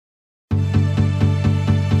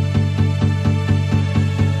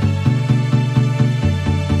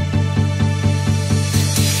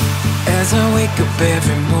wake up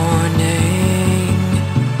every morning,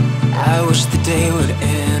 I wish the day would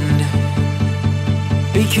end,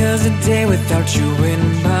 because a day without you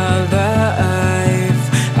in my life,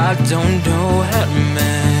 I don't know how to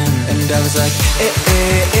mend. And I was like, oh,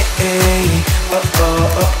 oh,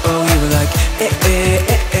 oh, oh. You were like,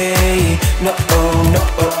 no, no,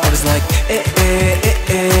 oh. I was like, oh,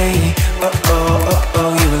 oh, oh,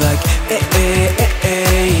 oh. You were like,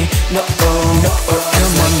 no, no, oh.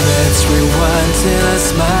 Come on, let's rewind till I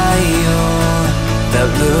smile, that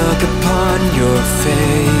look upon your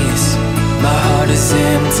face. My heart is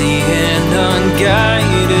empty and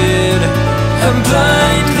unguided, a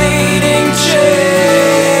blind leading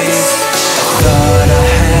chase. I thought I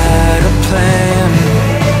had a plan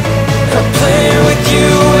with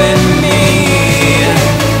you and me.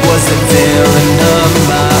 Was the villain of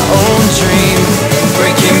my own dream,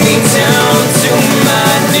 breaking me down to my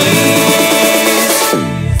knees.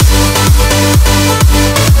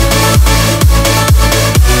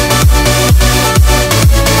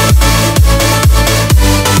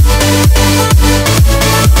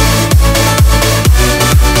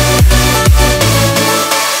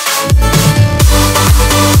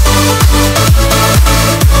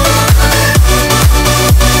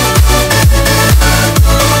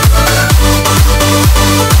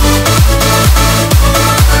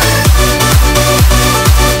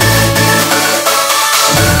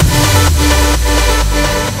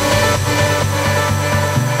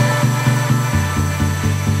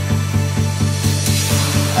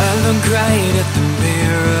 Right at the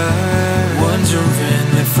mirror, wondering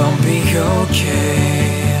if I'll be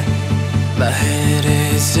okay. My head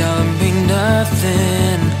is telling me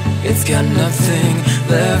nothing, it's got nothing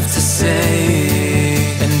left to say.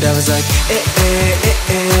 And I was like,